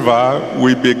that river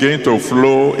will begin to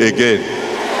flow again.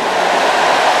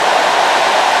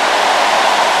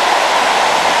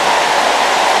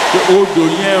 Odò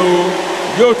yẹn o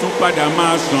yóò tún padà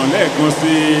máa sàn lẹ́ẹ̀kan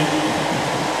sí i.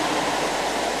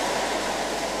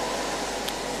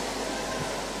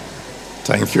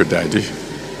 Thank you, Daddy.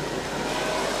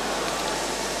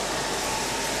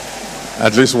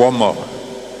 At least one more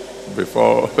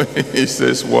before he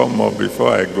says one more before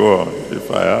I go on,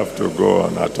 if I have to go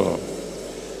on at all.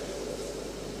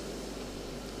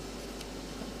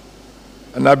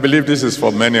 And I believe this is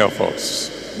for many of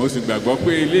us. Mo sì gbàgbọ́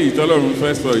pé eléyìí tọ́lọ́run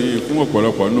fẹ́ sọ yìí fún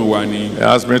ọ̀pọ̀lọpọ̀ nínú wa ni. He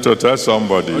asked me to tell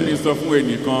somebody. Ó ní sọ fún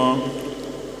ẹnìkan.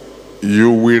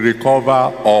 You will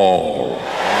recover all.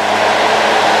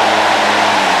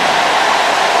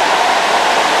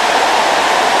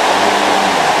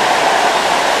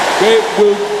 Pé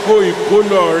gbogbo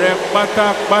ìkólọ rẹ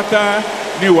pátápátá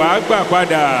ni wàá gbà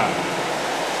padà.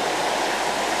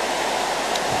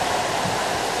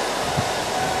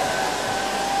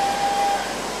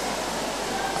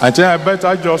 I think I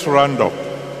better just round up.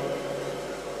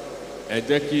 Ẹ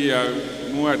jẹ́ kí a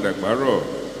mú àdàgbà rọ̀.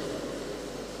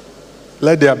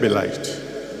 Let there be light.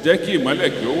 Jẹ́ kí ìmọ́lẹ̀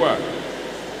kí ó wà.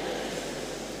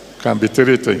 Can be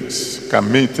three things.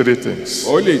 Can mean three things.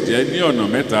 Ó lè jẹ́ ní ọ̀nà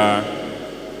mẹ́ta.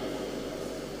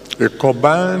 A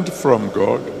command from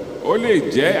God. ó lè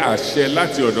jẹ́ àṣẹ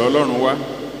láti ọ̀dọ̀ Ọlọ́run wá.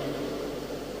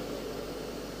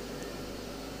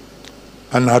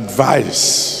 An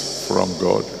advice from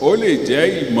God. Ó lè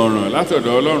jẹ́ ìmọ̀ràn láti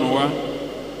ọ̀dọ̀ Ọlọ́run wá.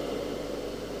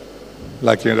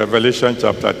 Like in Revelation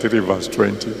chapter 3 verse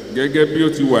 20. Gẹ́gẹ́ bí ó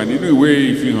ti wà nínú ìwé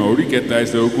ìfihàn orí kẹta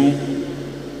ẹsẹ̀ 20.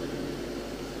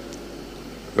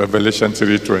 Revelation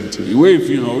 3:20. Ìwé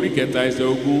ìfihàn orí kẹta ẹsẹ̀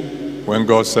 20. When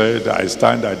God said, I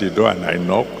stand at the door and I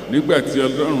knock. Nígbà tí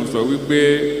Ọlọ́run sọ wípé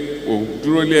òun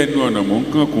dúró lé ẹnu ọ̀nà mò ń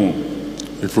kànkùn.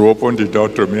 If you open the door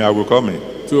to me, I will come in.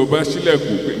 Tí o bá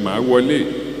ṣílẹ̀kùn pé màá wọlé.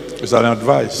 It's an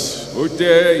advice. Ó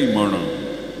jẹ́ ìmọ̀ràn.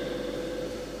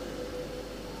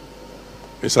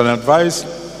 It's an advice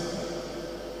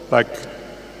like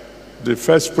the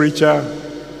first preacher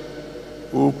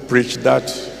who preached that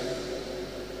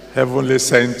heavenly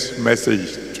sent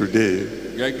message today.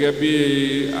 Gẹ́gẹ́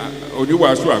bí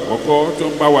oníwàásù àkọ́kọ́ tó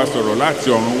ń bá wa sọ̀rọ̀ láti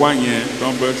ọ̀run wá yẹn tó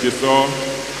ń bá ṣe sọ.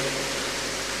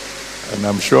 And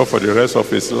I'm sure for the rest of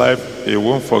his life, he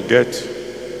won't forget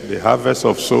the harvest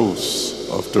of souls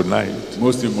of tonight.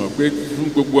 Mo sì mọ̀ pé fún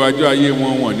gbogbo ọjọ́ ayé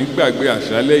wọn nígbàgbé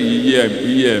àṣálẹ́ yìí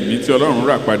iye ẹ̀mí tí Ọlọ́run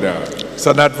rà padà. It's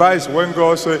an advice when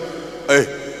God say, hey,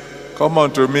 come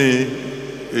unto me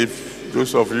if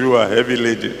those of you are heavy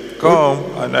laden. Come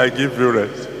and I give you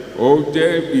rest. Ó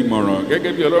jẹ́ ìmọ̀ràn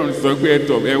gẹ́gẹ́ bí Ọlọ́run sọ pé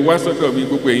ẹ wá sọ́dọ̀ mi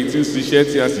gbogbo ẹ̀yin tí ń ṣiṣẹ́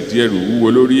tí a sì di ẹrù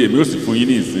wúwo lórí èmi ó sì fún yín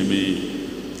ní ìsinmi.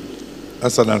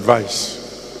 That's an advice.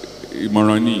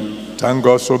 Ìmọ̀ràn ni. Thank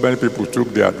God so many people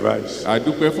took the advice. A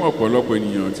dúpẹ́ fún ọ̀pọ̀lọpọ̀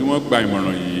ènìyàn tí wọ́n gba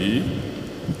ìmọ̀ràn yìí.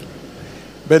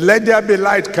 But let there be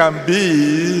light can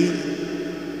be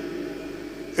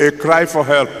a cry for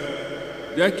help.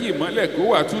 Jẹ́ kí ìmọ́lẹ̀ kó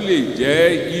wà tún lè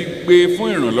jẹ́ igbe fún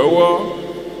ìrànlọ́wọ́.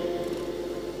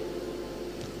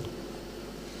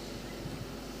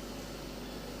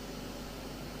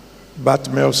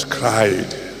 Bartimaeus cried.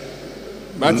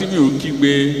 Bartimaeus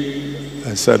kígbe.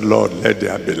 And said, Lord, let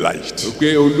there be light.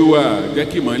 Pé Olúwa jẹ́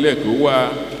kí ìmọ́lẹ̀ kó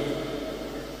wà.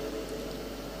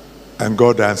 And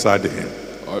God answered him.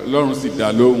 Ọlọ́run sì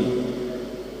dá lóhùn.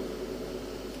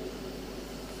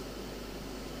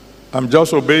 I'm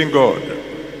just obeying God.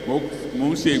 Mo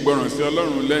ń ṣe ìgbọràn sí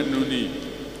Ọlọ́run lẹ́nu ni.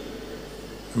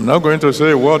 I'm not going to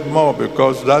say a word more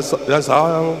because that's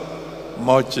how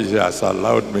much He has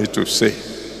allowed me to say.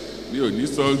 Mi ò ní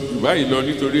sọ jù báyìí lọ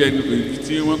nítorí ẹni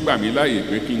tí wọ́n gbà mí láàyè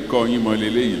pé kí n kọ́ yín mọ́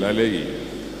leléyìí lálẹ́ yìí.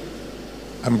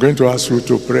 I'm going to ask you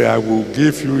to pray. I will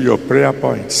give you your prayer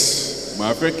points.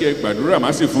 Màá fẹ́ kí ẹ gbàdúrà,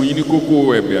 màá sì fún yín ní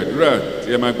kókó ẹ̀bẹ̀ àdúrà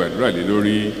tí ẹ máa gbàdúrà lé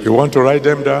lórí. You want to write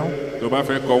them down? Tó bá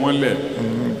fẹ́ kọ wọ́n lẹ̀.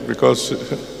 Because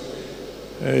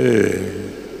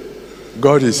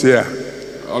God is here.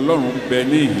 Ọlọ́run bẹ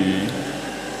níhìn-ín.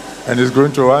 And He's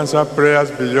going to answer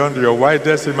prayers beyond your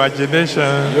widest imagination.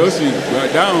 Yóò sì gbà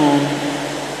dáhùn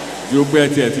tí ó gbẹ́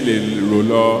tí ẹ ti lè rò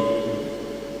lọ.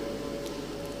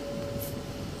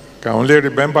 I can only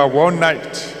remember one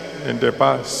night in the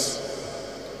past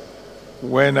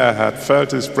when I had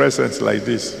felt His presence like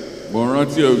this. Mo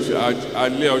rántí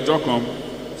alẹ́ ọjọ́ kan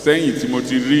sẹ́yìn tí mo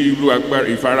ti rí irú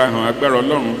ìfarahàn agbára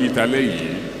Ọlọ́run bíi talẹ́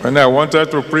yìí. When I wanted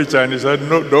to preach and He said,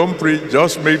 no, don't preach,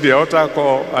 just make the altar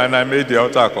call, and I made the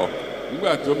altar call.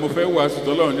 Nígbà tó mo fẹ́ wàásù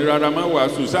tọ́lọ́run ní rárá má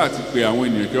wàásù sáà ti pe àwọn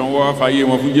ènìyàn kí wọ́n wá fàyè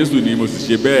wọn fún Jésù ni mo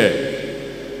sì ṣe bẹ́ẹ̀.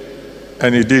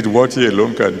 And He did what He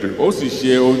alone can do. Ó sì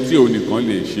ṣe ohun tí òun nìkan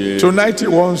lè ṣe. Tonight He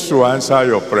wants to answer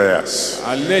your prayers.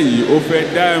 Alẹ́ yìí ó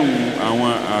fẹ́ dáhùn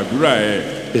àwọn àdúrà ẹ.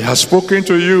 He has spoken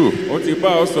to you. Ó ti bá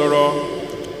ọ sọ̀rọ̀.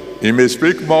 He may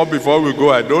speak more before we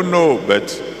go, I don't know, but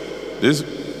this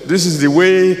is the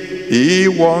way He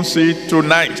wants it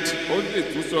tonight. Ó lè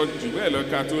tún sọ jù bẹ́ẹ̀ lọ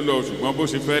ká tó lọ ṣùgbọ́n bó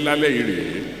ṣe fẹ́ lálẹ́ yìí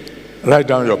rèé. Write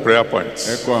down your prayer points.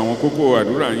 Ẹ kọ àwọn kókó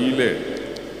àdúrà yín lẹ̀.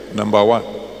 Number 1.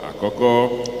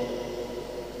 Àkọ́kọ́.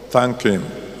 Thank Him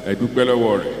Ẹ dúpẹ́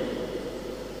lọ́wọ́ rẹ̀.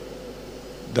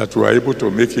 that we are able to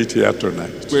make it here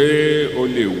tonight. Pé o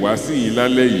lè wá sí yín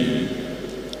lálẹ́ yìí.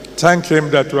 Thank Him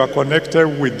that you are connected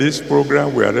with this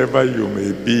program wherever you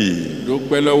may be.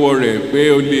 Dúpẹ́ lọ́wọ́ rẹ̀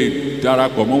pé o lè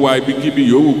darapọ̀ mọ́ wa ibikíbi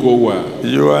yòówù kó wà.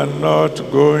 You are not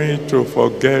going to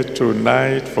forget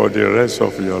tonight for the rest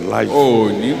of your life. O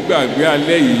ní gbàgbé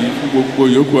alẹ́ yìí fún gbogbo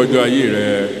yòókù ọjọ́ ayé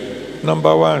rẹ̀.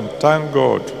 Number 1, thank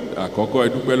God. Àkọ́kọ́ ẹ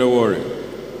dúpẹ́ lọ́wọ́ rẹ̀.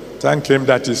 Thank Him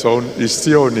that is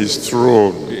still on His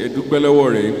throne. Ẹ dúpẹ́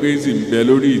lọ́wọ́ rẹ̀ pé sì ń bẹ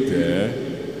lórí ìtẹ́.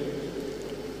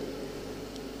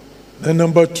 Then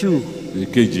number 2,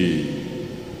 Èkejì.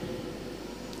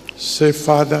 say,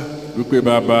 Father, Wípé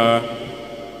bàbá,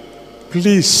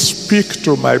 please speak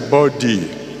to my body.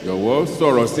 jọ̀wọ́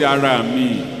sọ̀rọ̀ sí ara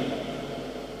mi.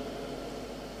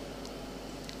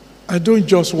 I don't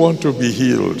just want to be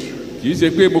healed. Kì í ṣe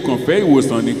pé mo kàn fẹ́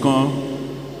ìwòsàn nìkan.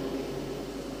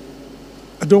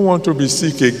 I don't want to be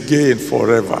sick again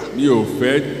forever. Mi ò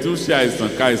fẹ́ tún ṣe àìsàn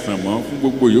káìsàn mọ́ fún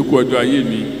gbogbo ìyókù ọjọ́ ayé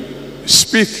mi.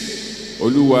 Speak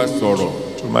Olúwa sọ̀rọ̀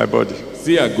to my body.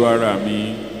 sí àgọ́ ara mi.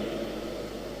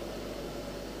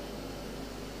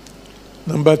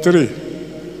 Number 3,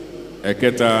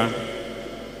 Ẹ̀kẹta,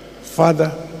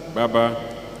 Father, Bàbá,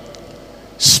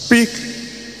 speak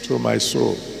to my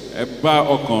soul. ẹ bá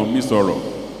ọkàn mi sọ̀rọ̀.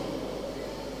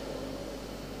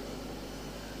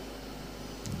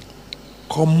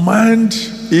 Command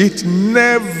it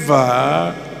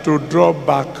never to draw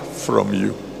back from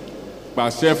you.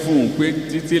 Pàṣẹ fún un pé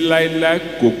títí láéláé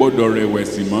kò gbọdọ̀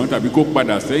rẹ̀wẹ̀sì mọ́ tàbí kó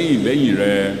padà sẹ́yìn lẹ́yìn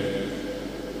rẹ.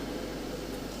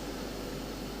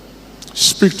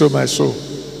 Speak to my soul.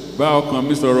 Bá ọkàn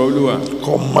mi sọ̀rọ̀ Olúwa.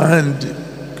 Command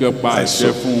Kí o pa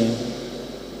àṣẹ fún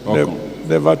ọkàn.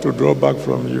 never to draw back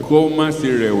from you. Kó má ṣe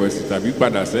rẹ̀wẹ̀sì tàbí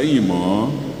padà sẹ́yìn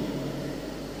mọ́.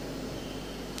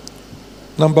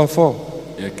 Number 4,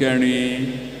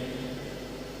 Ẹ̀kẹrin,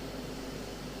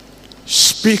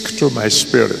 speak to my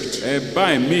spirit. ẹ bá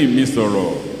ẹ̀mí mi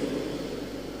sọ̀rọ̀.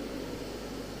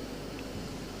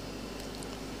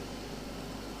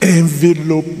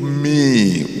 Envelope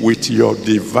me with your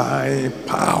divine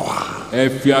power. Ẹ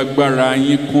fi agbára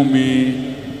yín kún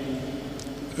mi.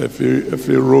 Ẹ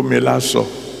fi ró mi láṣọ.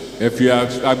 Ẹ fi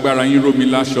agbára yín ró mi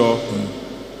láṣọ.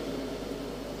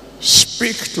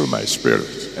 Speak to my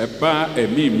spirit. Ẹ bá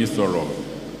ẹ̀mí mi sọ̀rọ̀.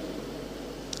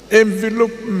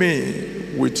 Envelope me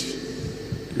with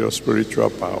your spiritual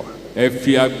power. Ẹ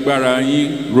fi agbára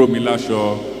yín ró mi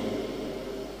láṣọ.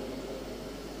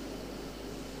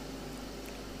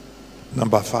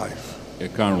 Number 5,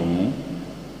 Ẹ̀karùn-ún,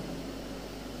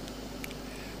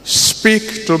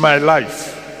 speak to my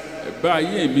life. ẹ bá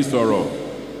ayé mi sọ̀rọ̀.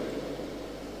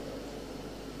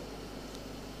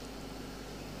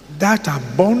 That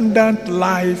abundant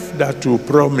life that you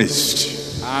promised.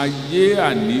 Ayé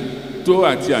ànító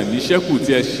àti àníṣẹ́kù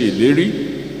tí ẹ ṣèlérí.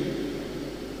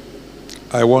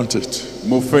 I want it.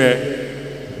 Mo fẹ́.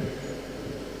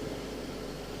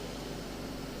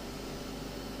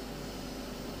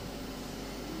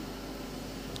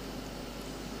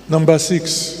 Number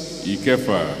 6,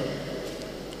 Ìkẹfà,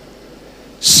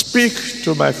 speak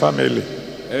to my family.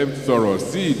 ẹ sọ̀rọ̀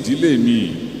sí ìdílé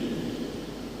mi.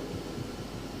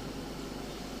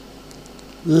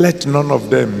 Let none of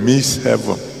them miss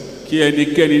heaven. Kí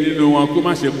ẹnikẹ́ni nínú wọn kó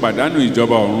má ṣe pàdánù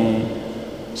ìjọba ọ̀run.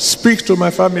 Speak to my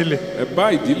family. Ẹ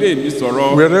bá ìdílé mi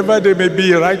sọ̀rọ̀. Wherever they may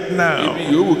be right now.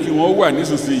 Ibi yòówù kí wọ́n wà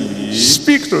nísinsìnyí.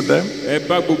 Speak to them. Ẹ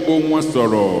bá gbogbo wọn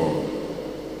sọ̀rọ̀.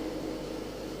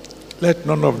 Let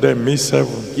none of them miss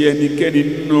heaven. Kí ẹnikẹ́ni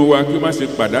nínú wa kí ó má ṣe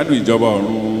pàdánù ìjọba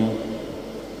ọ̀run.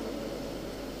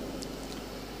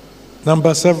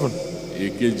 Number 7,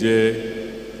 Èkeje,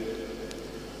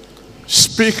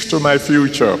 speak to my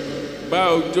future. bá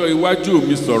ọjọ́ iwájú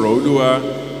mi sọ̀rọ̀ Olúwa.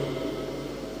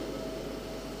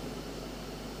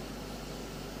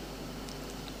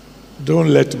 Don't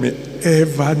let me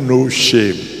ever know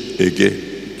shame again.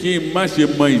 Kí n má ṣe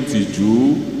mọ ìtìjú,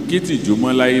 kí ìtìjú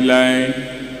mọ́ láéláé.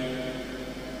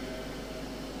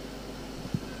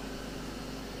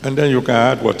 And then you can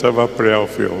add whatever prayer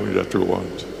of your own that you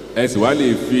want. Ẹ sì wá lè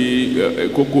fi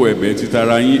kókó ẹ̀bẹ̀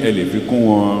títara yín ẹ lè fi kún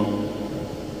wọn.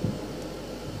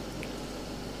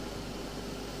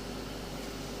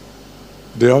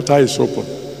 The altar is open.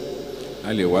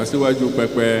 A lè wá síwájú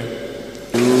pẹpẹ.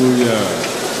 Hallelujah.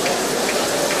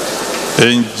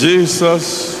 In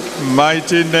Jesus'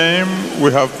 mighty name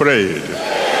we have prayed.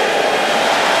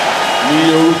 Ní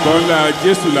orúkọ ńlá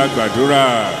Jésù la gbàdúrà.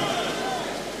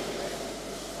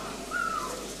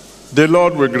 The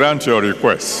Lord will grant your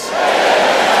request.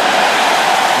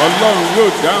 Ọlọ́run yóò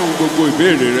dáhùn gbogbo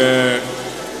ìbéèrè rẹ.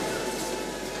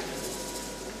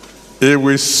 He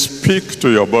will speak to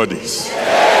your bodies.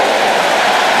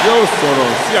 Yóò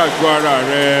sọ̀rọ̀ sí àgọ́ ara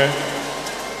rẹ.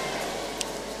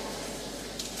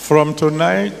 From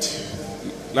tonight,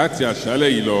 Láti àṣálẹ̀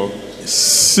yìí lọ,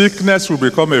 sickness will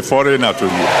become a foreigner to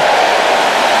you.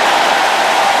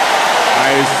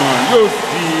 àìsàn yóò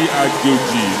di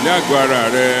àjòjì ní àgọ́ ara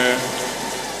rẹ.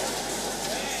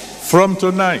 From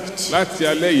tonight, Láti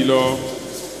alẹ́ yìí lọ,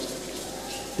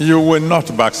 you will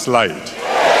not backslide.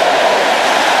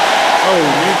 a ò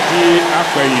ní di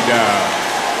apẹ̀yìndà.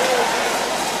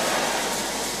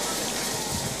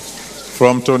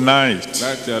 From tonight,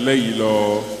 Láti alẹ́ yìí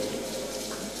lọ,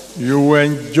 you will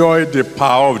enjoy the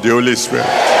power of the Holy Spirit. a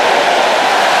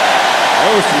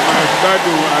ó sì máa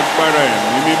gbádùn agbára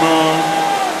ẹ̀mí mímọ́.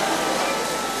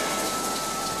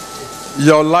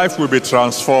 Your life will be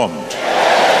transformed.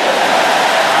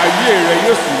 Ayé rẹ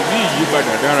yóò sì ní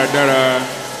ìyípadà dáradára.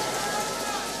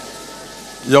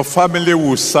 Your family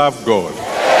will serve God.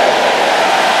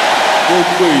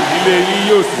 gbogbo ìdílé yín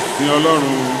yóò sì sin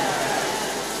Ọlọ́run.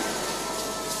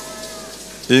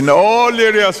 In all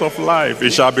areas of life,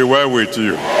 it shall be well with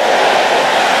you.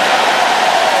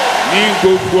 Ní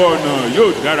gbogbo ọ̀nà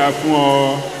yóò dára fún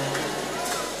ọ.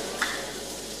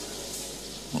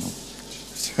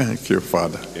 Thank you,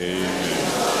 Father. Amen.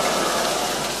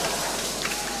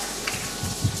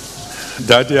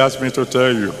 Daddy asked me to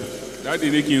tell you. Dáàdì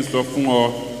ní kí n sọ fún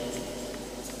ọ.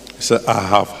 He said, I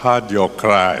have heard your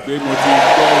cry. Pé mo ti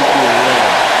gbọ́ ojú rẹ.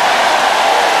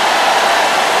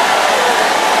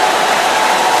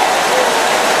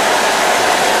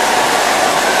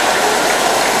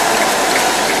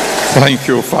 Thank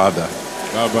you, Father.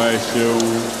 Bàbá ẹ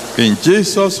ṣeun. In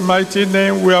Jesus' mighty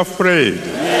name we are prayed.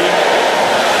 Ní